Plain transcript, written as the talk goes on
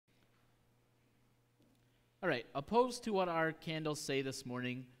All right, opposed to what our candles say this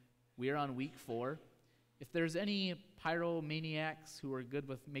morning, we are on week 4. If there's any pyromaniacs who are good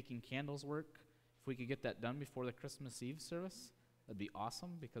with making candles work, if we could get that done before the Christmas Eve service, that'd be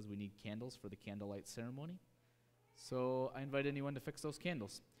awesome because we need candles for the candlelight ceremony. So I invite anyone to fix those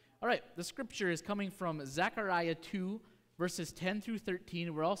candles. All right, the scripture is coming from Zechariah 2, verses 10 through 13.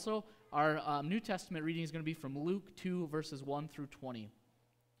 Our New Testament reading is going to be from Luke 2, verses 1 through 20.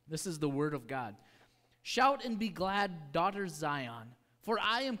 This is the word of God. Shout and be glad, daughter Zion, for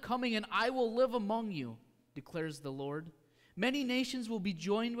I am coming and I will live among you, declares the Lord. Many nations will be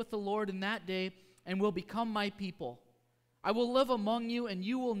joined with the Lord in that day and will become my people. I will live among you, and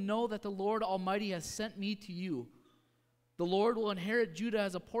you will know that the Lord Almighty has sent me to you. The Lord will inherit Judah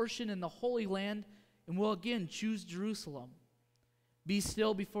as a portion in the Holy Land and will again choose Jerusalem. Be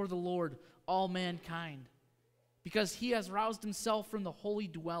still before the Lord, all mankind, because he has roused himself from the holy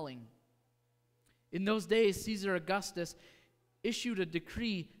dwelling. In those days, Caesar Augustus issued a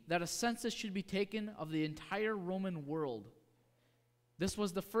decree that a census should be taken of the entire Roman world. This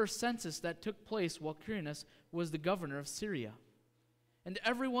was the first census that took place while Quirinius was the governor of Syria. And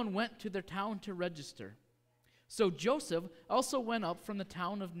everyone went to their town to register. So Joseph also went up from the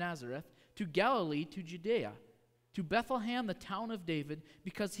town of Nazareth to Galilee to Judea, to Bethlehem, the town of David,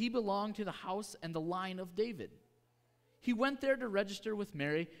 because he belonged to the house and the line of David. He went there to register with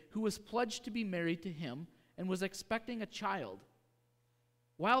Mary, who was pledged to be married to him and was expecting a child.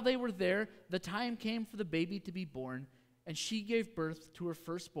 While they were there, the time came for the baby to be born, and she gave birth to her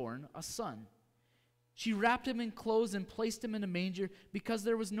firstborn, a son. She wrapped him in clothes and placed him in a manger because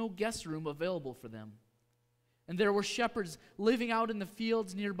there was no guest room available for them. And there were shepherds living out in the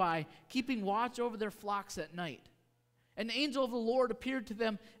fields nearby, keeping watch over their flocks at night. An angel of the Lord appeared to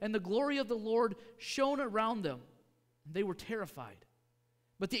them, and the glory of the Lord shone around them. They were terrified.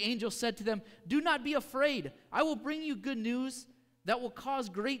 But the angel said to them, "Do not be afraid. I will bring you good news that will cause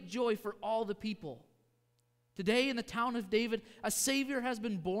great joy for all the people. Today in the town of David, a Savior has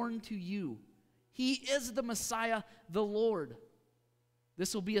been born to you. He is the Messiah, the Lord.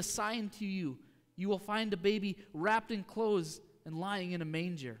 This will be a sign to you. You will find a baby wrapped in clothes and lying in a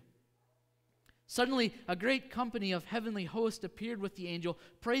manger." Suddenly, a great company of heavenly hosts appeared with the angel,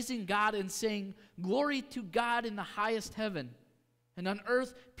 praising God and saying, "Glory to God in the highest heaven, and on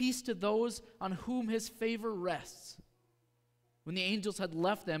earth peace to those on whom his favor rests." When the angels had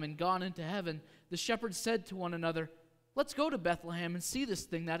left them and gone into heaven, the shepherds said to one another, "Let's go to Bethlehem and see this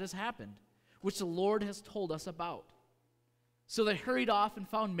thing that has happened, which the Lord has told us about." So they hurried off and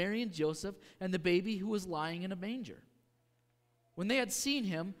found Mary and Joseph and the baby who was lying in a manger. When they had seen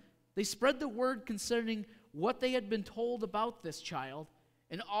him, they spread the word concerning what they had been told about this child,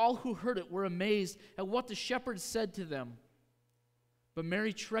 and all who heard it were amazed at what the shepherds said to them. But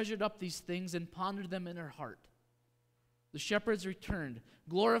Mary treasured up these things and pondered them in her heart. The shepherds returned,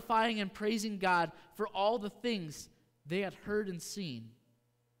 glorifying and praising God for all the things they had heard and seen,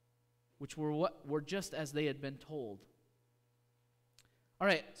 which were just as they had been told. All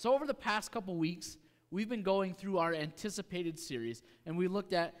right, so over the past couple weeks, we've been going through our anticipated series, and we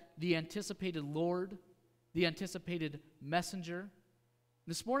looked at the anticipated Lord, the anticipated messenger.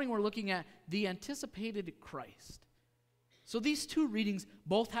 This morning we're looking at the anticipated Christ. So these two readings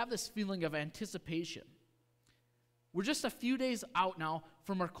both have this feeling of anticipation. We're just a few days out now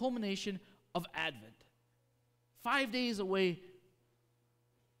from our culmination of Advent. 5 days away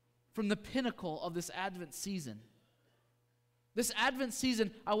from the pinnacle of this Advent season. This Advent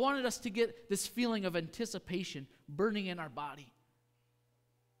season, I wanted us to get this feeling of anticipation burning in our body.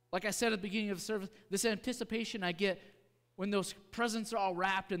 Like I said at the beginning of the service, this anticipation I get when those presents are all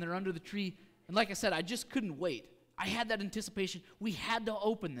wrapped and they're under the tree. And like I said, I just couldn't wait. I had that anticipation. We had to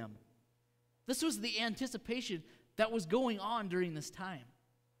open them. This was the anticipation that was going on during this time.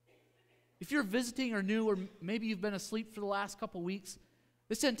 If you're visiting or new, or maybe you've been asleep for the last couple weeks,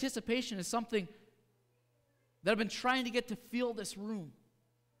 this anticipation is something that I've been trying to get to fill this room,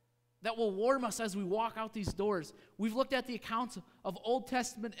 that will warm us as we walk out these doors. We've looked at the accounts of Old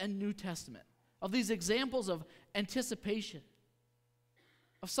Testament and New Testament, of these examples of anticipation,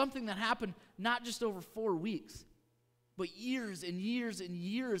 of something that happened not just over 4 weeks, but years and years and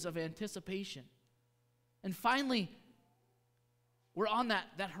years of anticipation. And finally, we're on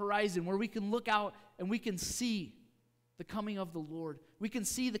that horizon where we can look out and we can see the coming of the Lord. We can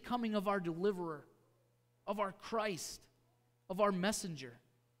see the coming of our deliverer, of our Christ, of our messenger.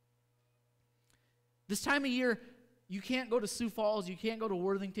 This time of year, you can't go to Sioux Falls, you can't go to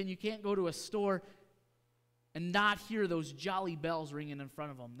Worthington, you can't go to a store and not hear those jolly bells ringing in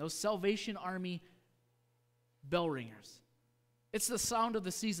front of them, those Salvation Army bell ringers. It's the sound of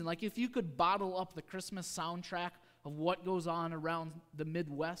the season. Like if you could bottle up the Christmas soundtrack of what goes on around the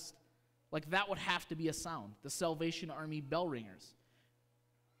Midwest, like that would have to be a sound, the Salvation Army bell ringers.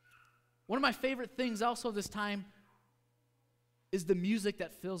 One of my favorite things also this time is the music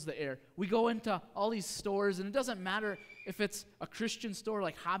that fills the air. We go into all these stores, and it doesn't matter if it's a Christian store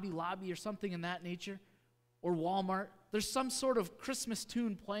like Hobby Lobby or something in that nature, or Walmart. There's some sort of Christmas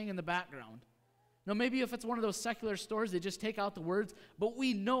tune playing in the background. Now, maybe if it's one of those secular stores, they just take out the words, but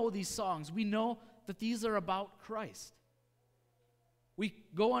we know these songs. We know that these are about Christ. We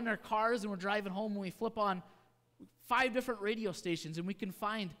go in our cars and we're driving home and we flip on 5 different radio stations and we can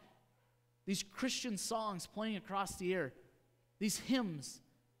find these Christian songs playing across the air, these hymns,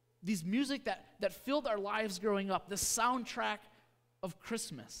 these music that filled our lives growing up, the soundtrack of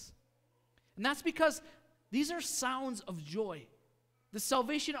Christmas. And that's because these are sounds of joy. The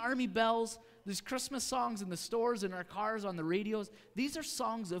Salvation Army bells, these Christmas songs in the stores, in our cars, on the radios, these are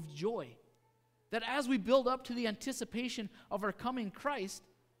songs of joy. That as we build up to the anticipation of our coming Christ,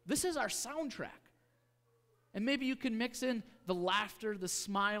 this is our soundtrack. And maybe you can mix in the laughter, the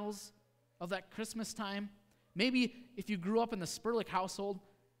smiles of that Christmas time. Maybe if you grew up in the Spurlick household,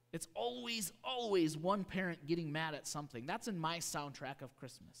 it's always one parent getting mad at something. That's in my soundtrack of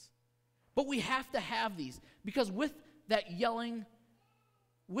Christmas. But we have to have these, because with that yelling,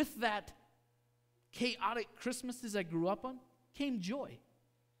 with that chaotic Christmases I grew up on, came joy.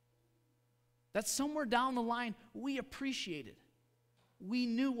 That somewhere down the line, we appreciated. We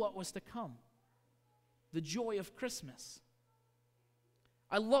knew what was to come. The joy of Christmas.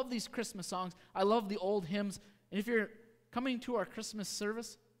 I love these Christmas songs. I love the old hymns. And if you're coming to our Christmas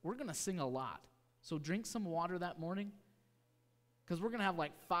service, we're going to sing a lot. So drink some water that morning, because we're going to have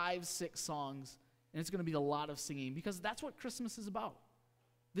like 5, 6 songs, and it's going to be a lot of singing, because that's what Christmas is about.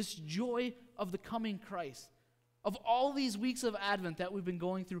 This joy of the coming Christ. Of all these weeks of Advent that we've been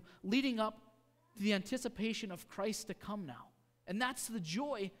going through, leading up to the anticipation of Christ to come now. And that's the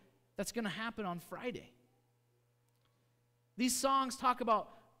joy that's going to happen on Friday. These songs talk about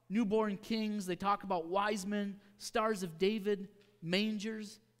newborn kings. They talk about wise men, stars of David,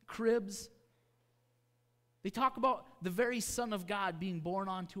 mangers, cribs. They talk about the very Son of God being born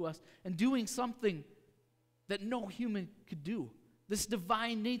unto us and doing something that no human could do. This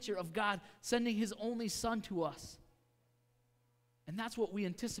divine nature of God sending his only Son to us. And that's what we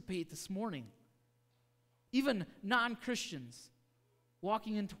anticipate this morning. Even non-Christians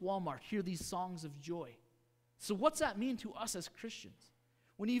walking into Walmart hear these songs of joy. So what's that mean to us as Christians?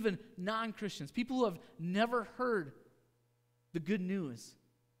 When even non-Christians, people who have never heard the good news,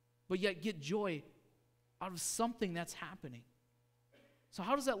 but yet get joy out of something that's happening. So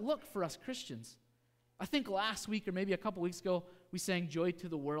how does that look for us Christians? I think last week or maybe a couple weeks ago, we sang Joy to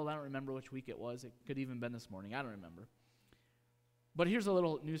the World. I don't remember which week it was. It could even been this morning. I don't remember. But here's a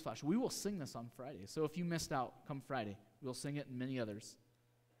little newsflash. We will sing this on Friday. So if you missed out, come Friday. We'll sing it and many others.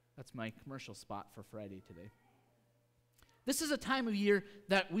 That's my commercial spot for Friday today. This is a time of year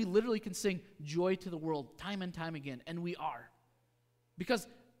that we literally can sing Joy to the World time and time again, and we are. Because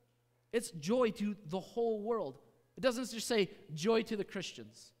it's joy to the whole world. It doesn't just say joy to the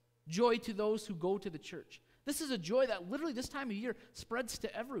Christians, joy to those who go to the church. This is a joy that literally this time of year spreads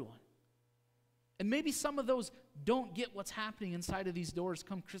to everyone. And maybe some of those don't get what's happening inside of these doors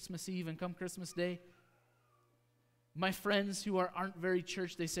come Christmas Eve and come Christmas Day. My friends who aren't very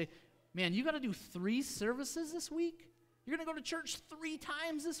church, they say, man, you got to do 3 services this week? You're going to go to church 3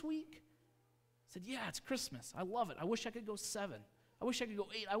 times this week? I said, yeah, it's Christmas. I love it. I wish I could go 7. I wish I could go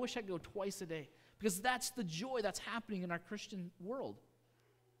 8. I wish I could go twice a day. Because that's the joy that's happening in our Christian world.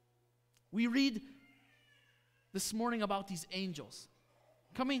 We read this morning about these angels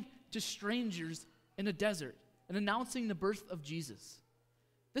coming to strangers in a desert and announcing the birth of Jesus.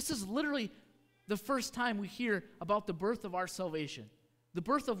 This is literally the first time we hear about the birth of our salvation, the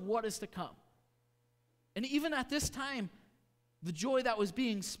birth of what is to come. And even at this time, the joy that was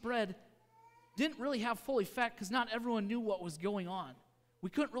being spread didn't really have full effect because not everyone knew what was going on. We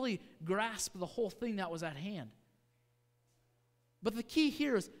couldn't really grasp the whole thing that was at hand. But the key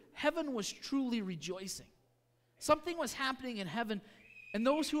here is heaven was truly rejoicing. Something was happening in heaven, and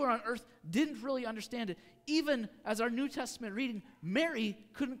those who are on earth didn't really understand it. Even as our New Testament reading, Mary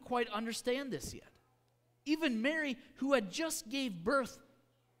couldn't quite understand this yet. Even Mary, who had just gave birth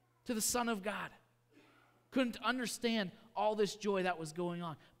to the Son of God, couldn't understand all this joy that was going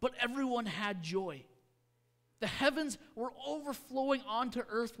on. But everyone had joy. The heavens were overflowing onto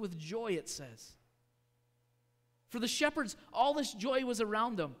earth with joy, it says. For the shepherds, all this joy was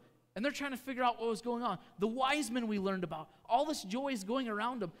around them, and they're trying to figure out what was going on. The wise men we learned about, all this joy is going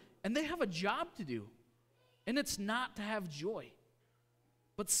around them, and they have a job to do, and it's not to have joy.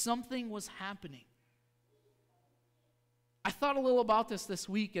 But something was happening. I thought a little about this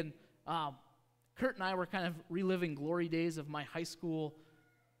week, and Kurt and I were kind of reliving glory days of my high school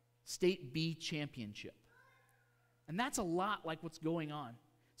state B championship. And that's a lot like what's going on.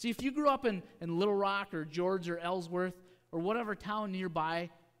 See, if you grew up in Little Rock or George or Ellsworth or whatever town nearby,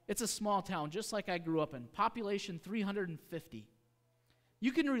 it's a small town, just like I grew up in. Population 350.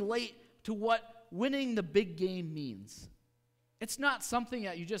 You can relate to what winning the big game means. It's not something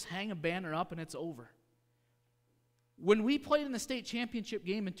that you just hang a banner up and it's over. When we played in the state championship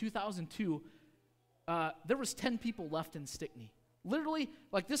game in 2002, there was 10 people left in Stickney. Literally,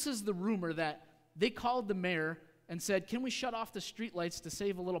 like this is the rumor that they called the mayor and said, can we shut off the streetlights to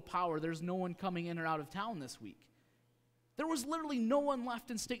save a little power? There's no one coming in or out of town this week. There was literally no one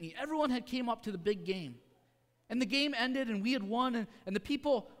left in Stickney. Everyone had came up to the big game. And the game ended and we had won and the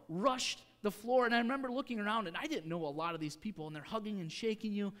people rushed the floor. And I remember looking around and I didn't know a lot of these people and they're hugging and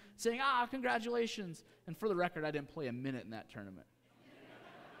shaking you, saying, congratulations. And for the record, I didn't play a minute in that tournament.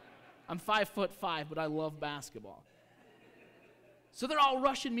 I'm 5'5", but I love basketball. So they're all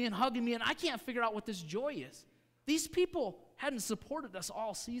rushing me and hugging me and I can't figure out what this joy is. These people hadn't supported us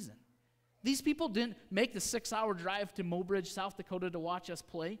all season. These people didn't make the 6-hour drive to Mobridge, South Dakota to watch us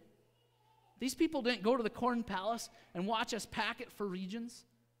play. These people didn't go to the Corn Palace and watch us pack it for regions.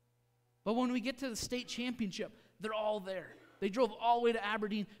 But when we get to the state championship, they're all there. They drove all the way to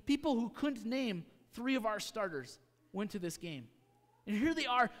Aberdeen. People who couldn't name 3 of our starters went to this game. And here they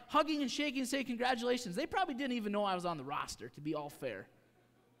are, hugging and shaking and saying congratulations. They probably didn't even know I was on the roster, to be all fair.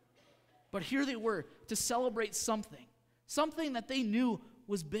 But here they were to celebrate something that they knew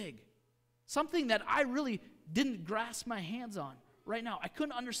was big, something that I really didn't grasp my hands on right now. I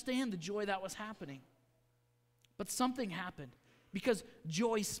couldn't understand the joy that was happening. But something happened because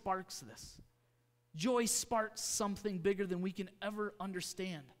joy sparks this. Joy sparks something bigger than we can ever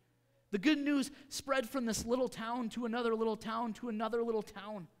understand. The good news spread from this little town to another little town to another little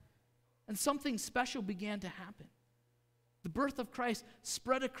town. And something special began to happen. The birth of Christ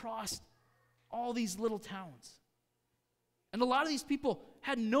spread across all these little towns. And a lot of these people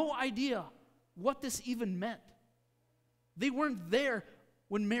had no idea what this even meant. They weren't there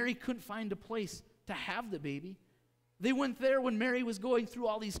when Mary couldn't find a place to have the baby. They weren't there when Mary was going through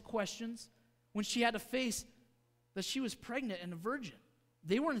all these questions, when she had to face that she was pregnant and a virgin.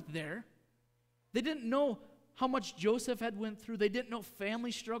 They weren't there. They didn't know how much Joseph had went through. They didn't know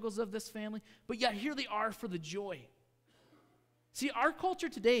family struggles of this family. But yet here they are for the joy. See, our culture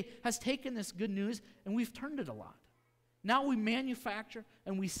today has taken this good news and we've turned it a lot. Now we manufacture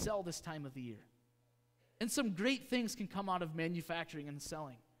and we sell this time of the year. And some great things can come out of manufacturing and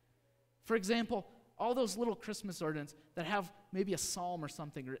selling. For example, all those little Christmas ornaments that have maybe a psalm or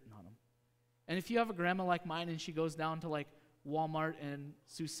something written on them. And if you have a grandma like mine and she goes down to like Walmart and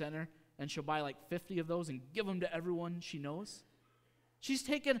Sioux Center and she'll buy like 50 of those and give them to everyone she knows, she's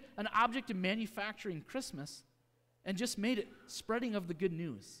taken an object of manufacturing Christmas and just made it spreading of the good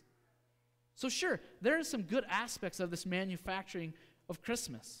news. So sure, there are some good aspects of this manufacturing of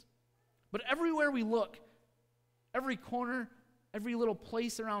Christmas. But everywhere we look, every corner, every little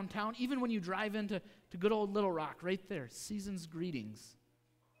place around town, even when you drive into good old Little Rock, right there, season's greetings.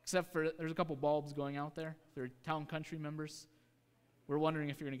 Except for there's a couple bulbs going out there. If they're town country members, we're wondering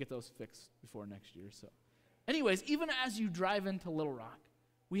if you're going to get those fixed before next year. So, anyways, even as you drive into Little Rock,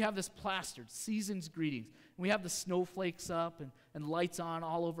 we have this plastered season's greetings. We have the snowflakes up and lights on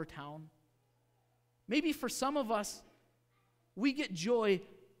all over town. Maybe for some of us, we get joy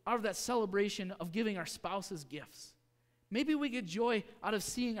out of that celebration of giving our spouses gifts. Maybe we get joy out of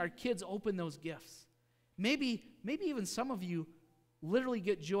seeing our kids open those gifts. Maybe even some of you literally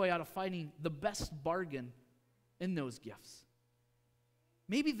get joy out of finding the best bargain in those gifts.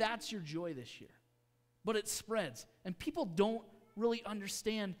 Maybe that's your joy this year. But it spreads, and people don't really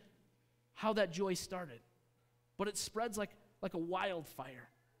understand how that joy started. But it spreads like a wildfire.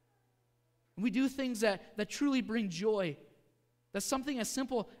 And we do things that truly bring joy. That something as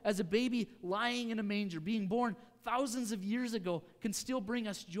simple as a baby lying in a manger, being born thousands of years ago, can still bring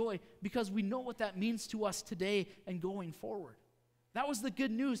us joy because we know what that means to us today and going forward. That was the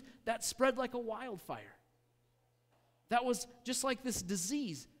good news that spread like a wildfire. That was just like this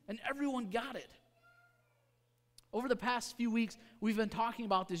disease, and everyone got it. Over the past few weeks, we've been talking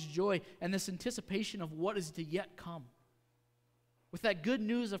about this joy and this anticipation of what is to yet come. With that good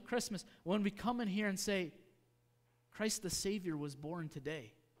news of Christmas, when we come in here and say, Christ the Savior was born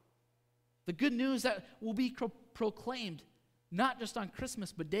today. The good news that will be proclaimed, not just on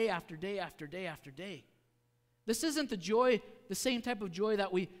Christmas, but day after day after day after day. This isn't the joy, the same type of joy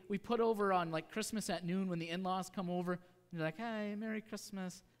that we put over on like Christmas at noon when the in-laws come over you're like, hey, Merry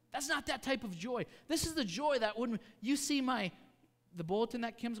Christmas. That's not that type of joy. This is the joy that when you see the bulletin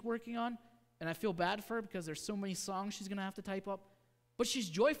that Kim's working on, and I feel bad for her because there's so many songs she's going to have to type up, but she's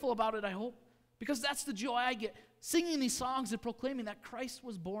joyful about it, I hope, because that's the joy I get, singing these songs and proclaiming that Christ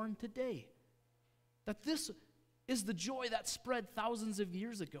was born today, that this is the joy that spread thousands of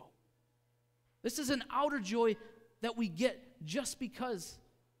years ago. This is an outer joy that we get just because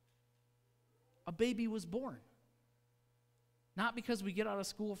a baby was born. Not because we get out of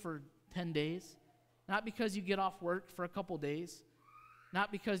school for 10 days, not because you get off work for a couple days,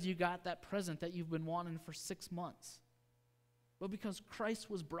 not because you got that present that you've been wanting for 6 months, but because Christ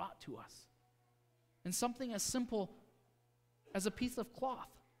was brought to us. And something as simple as a piece of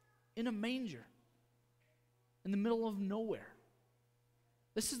cloth in a manger in the middle of nowhere.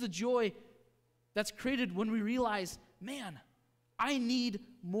 This is the joy that's created when we realize, man, I need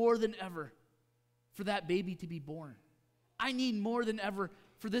more than ever for that baby to be born. I need more than ever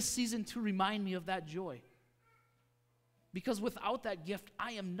for this season to remind me of that joy. Because without that gift,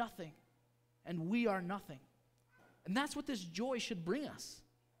 I am nothing, and we are nothing. And that's what this joy should bring us.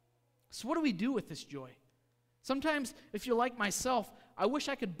 So what do we do with this joy? Sometimes, if you're like myself, I wish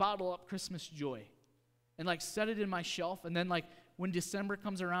I could bottle up Christmas joy and set it in my shelf, and then when December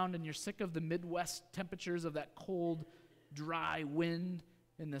comes around and you're sick of the Midwest temperatures of that cold, dry wind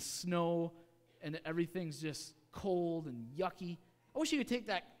and the snow and everything's just cold and yucky, I wish you could take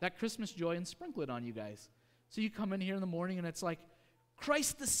that Christmas joy and sprinkle it on you guys. So you come in here in the morning and it's like,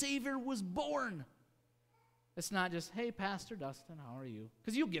 Christ the Savior was born. It's not just, hey, Pastor Dustin, how are you?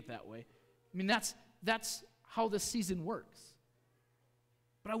 Because you'll get that way. I mean, that's how this season works.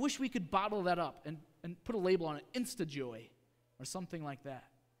 But I wish we could bottle that up and put a label on it, Insta-joy or something like that.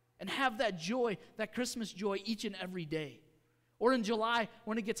 And have that joy, that Christmas joy each and every day. Or in July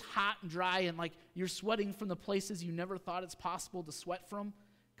when it gets hot and dry and you're sweating from the places you never thought it's possible to sweat from,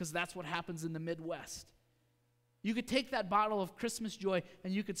 because that's what happens in the Midwest. You could take that bottle of Christmas joy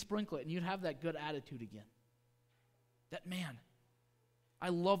and you could sprinkle it and you'd have that good attitude again. That, man, I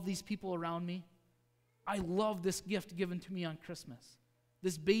love these people around me. I love this gift given to me on Christmas.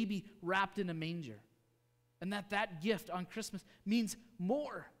 This baby wrapped in a manger. And that gift on Christmas means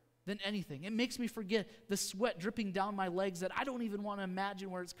more than anything. It makes me forget the sweat dripping down my legs that I don't even want to imagine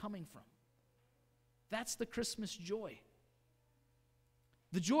where it's coming from. That's the Christmas joy.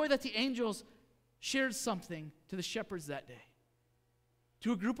 The joy that the angels shared something to the shepherds that day,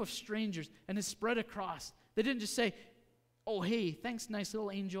 to a group of strangers, and it spread across. They didn't just say, oh, hey, thanks, nice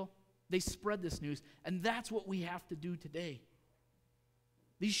little angel. They spread this news, and that's what we have to do today.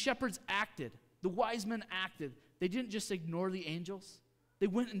 These shepherds acted. The wise men acted. They didn't just ignore the angels. They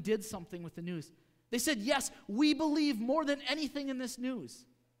went and did something with the news. They said, yes, we believe more than anything in this news.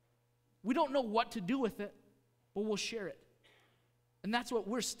 We don't know what to do with it, but we'll share it. And that's what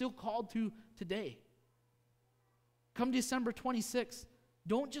we're still called to today. Come December 26th,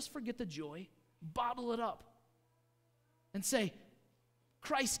 don't just forget the joy. Bottle it up and say,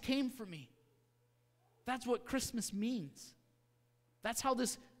 Christ came for me. That's what Christmas means. That's how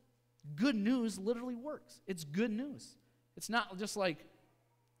this good news literally works. It's good news. It's not just I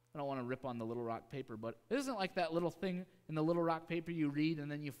don't want to rip on the Little Rock paper, but it isn't like that little thing in the Little Rock paper you read and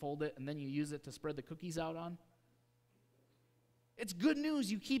then you fold it and then you use it to spread the cookies out on. It's good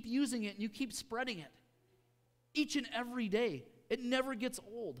news. You keep using it and you keep spreading it each and every day. It never gets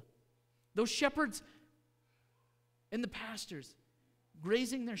old. Those shepherds in the pastures,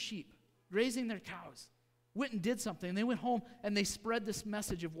 grazing their sheep, grazing their cows, went and did something. They went home and they spread this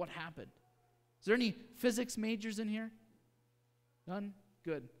message of what happened. Is there any physics majors in here? None?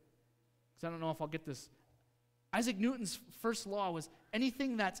 Good. Because I don't know if I'll get this. Isaac Newton's first law was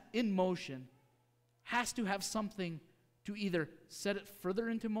anything that's in motion has to have something to either set it further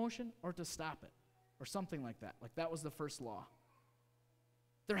into motion or to stop it, or something like that. That was the first law.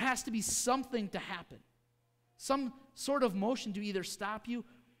 There has to be something to happen, some sort of motion to either stop you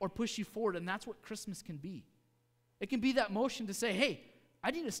or push you forward, and that's what Christmas can be. It can be that motion to say, hey, I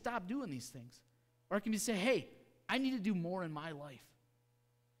need to stop doing these things. Or it can be to say, hey, I need to do more in my life.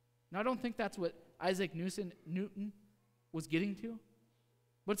 Now, I don't think that's what Isaac Newton was getting to,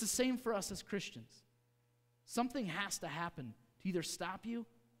 but it's the same for us as Christians. Something has to happen to either stop you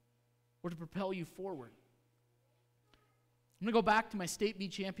or to propel you forward. I'm going to go back to my state B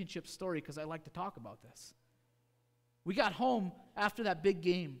championship story because I like to talk about this. We got home after that big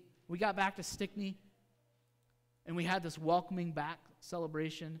game. We got back to Stickney, and we had this welcoming back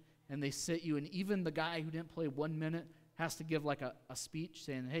celebration, and they sit you, and even the guy who didn't play 1 minute has to give a speech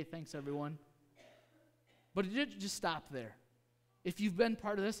saying, hey, thanks, everyone. But it didn't just stop there. If you've been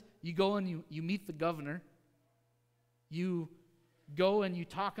part of this, you go and you meet the governor. You go and you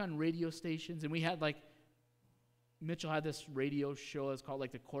talk on radio stations, and we had Mitchell had this radio show. It's called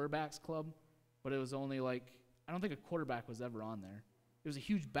the Quarterbacks Club, but it was only I don't think a quarterback was ever on there. It was a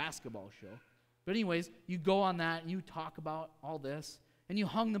huge basketball show. But anyways, you go on that and you talk about all this, and you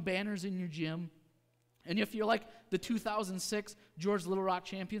hung the banners in your gym. And if you're like the 2006 George Little Rock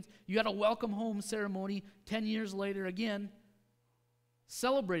champions, you had a welcome home ceremony 10 years later again,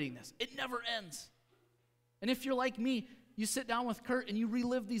 celebrating this. It never ends. And if you're like me, you sit down with Kurt and you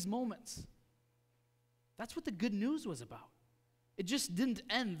relive these moments. That's what the good news was about. It just didn't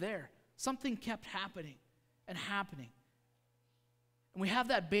end there. Something kept happening and happening. And we have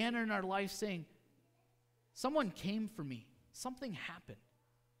that banner in our life saying, someone came for me. Something happened.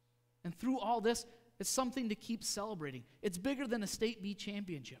 And through all this, it's something to keep celebrating. It's bigger than a state B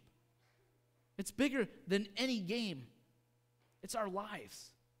championship. It's bigger than any game. It's our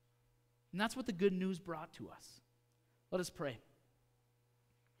lives. And that's what the good news brought to us. Let us pray.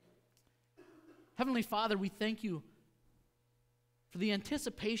 Heavenly Father, we thank you for the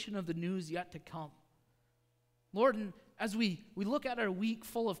anticipation of the news yet to come. Lord, and as we look at our week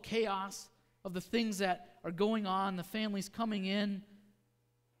full of chaos, of the things that are going on, the families coming in,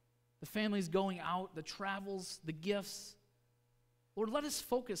 the families going out, the travels, the gifts, Lord, let us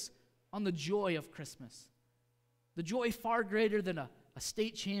focus on the joy of Christmas. The joy far greater than a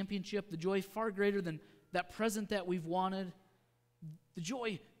state championship, the joy far greater than that present that we've wanted, the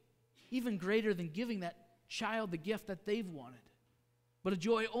joy even greater than giving that child the gift that they've wanted, but a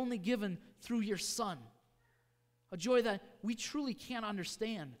joy only given through your Son, a joy that we truly can't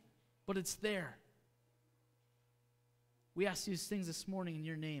understand, but it's there. We ask these things this morning in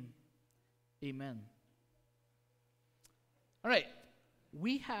your name. Amen. All right,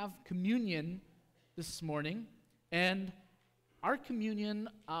 we have communion this morning, and our communion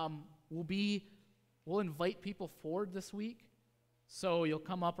we'll invite people forward this week. So you'll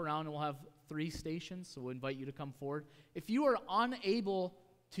come up around and we'll have 3 stations, so we'll invite you to come forward. If you are unable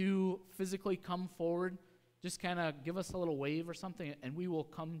to physically come forward, just kind of give us a little wave or something, and we will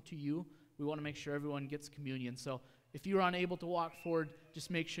come to you. We want to make sure everyone gets communion. So if you're unable to walk forward,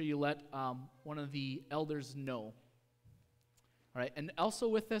 just make sure you let one of the elders know. All right, and also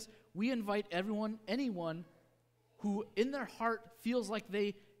with this, we invite anyone who in their heart feels like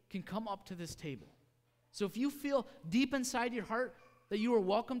they can come up to this table. So if you feel deep inside your heart that you are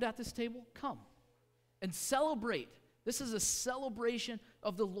welcomed at this table, come and celebrate. This is a celebration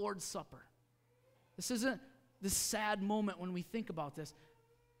of the Lord's Supper. This isn't this sad moment when we think about this,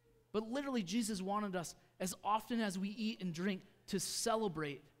 but literally Jesus wanted us, as often as we eat and drink, to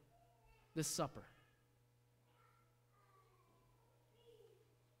celebrate this supper.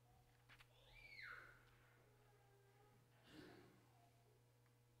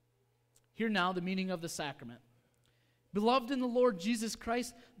 Hear now the meaning of the sacrament. Beloved in the Lord Jesus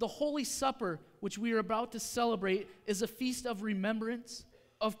Christ, the Holy Supper, which we are about to celebrate, is a feast of remembrance,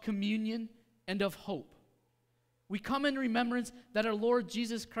 of communion, and of hope. We come in remembrance that our Lord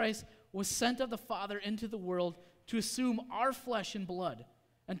Jesus Christ was sent of the Father into the world to assume our flesh and blood,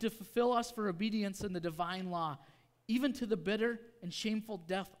 and to fulfill us for obedience in the divine law, even to the bitter and shameful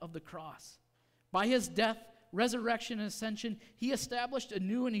death of the cross. By his death, resurrection, and ascension, he established a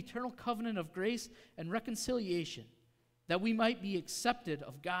new and eternal covenant of grace and reconciliation, that we might be accepted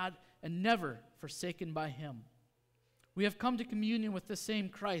of God and never forsaken by him. We have come to communion with the same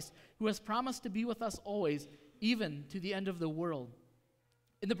Christ, who has promised to be with us always, even to the end of the world.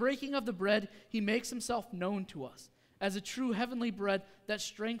 In the breaking of the bread, he makes himself known to us as a true heavenly bread that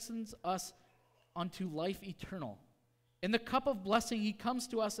strengthens us unto life eternal. In the cup of blessing, he comes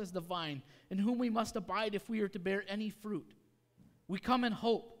to us as the vine, in whom we must abide if we are to bear any fruit. We come in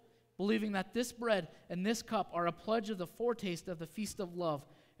hope, believing that this bread and this cup are a pledge of the foretaste of the feast of love,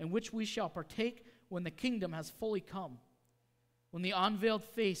 in which we shall partake when the kingdom has fully come. When the unveiled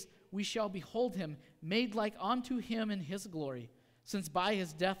face, we shall behold him, made like unto him in his glory, since by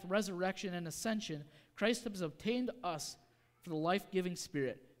his death, resurrection, and ascension, Christ has obtained us for the life-giving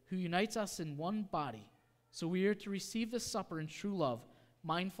Spirit, who unites us in one body. So we are to receive this supper in true love,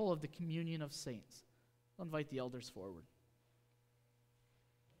 mindful of the communion of saints. I'll invite the elders forward.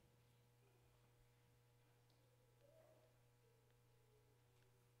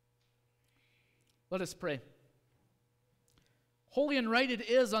 Let us pray. Holy and right it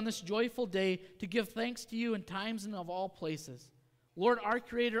is on this joyful day to give thanks to you in times and of all places. Lord, our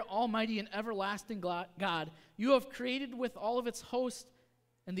Creator, almighty and everlasting God, you have created with all of its host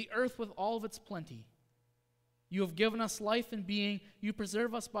and the earth with all of its plenty. You have given us life and being. You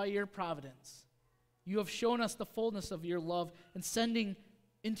preserve us by your providence. You have shown us the fullness of your love in sending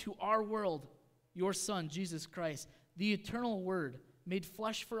into our world your Son, Jesus Christ, the eternal Word, made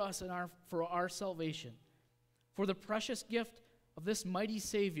flesh for us and for our salvation, for the precious gift of this mighty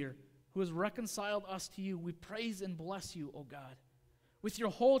Savior who has reconciled us to you, we praise and bless you, O God. With your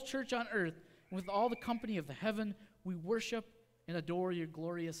whole church on earth, and with all the company of the heaven, we worship and adore your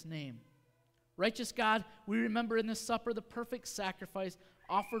glorious name. Righteous God, we remember in this supper the perfect sacrifice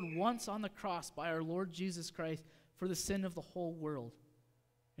offered once on the cross by our Lord Jesus Christ for the sin of the whole world.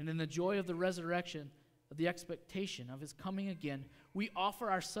 And in the joy of the resurrection, of the expectation of his coming again, we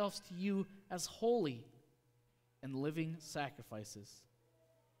offer ourselves to you as holy and living sacrifices.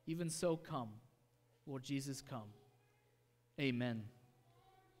 Even so, come, Lord Jesus, come. Amen.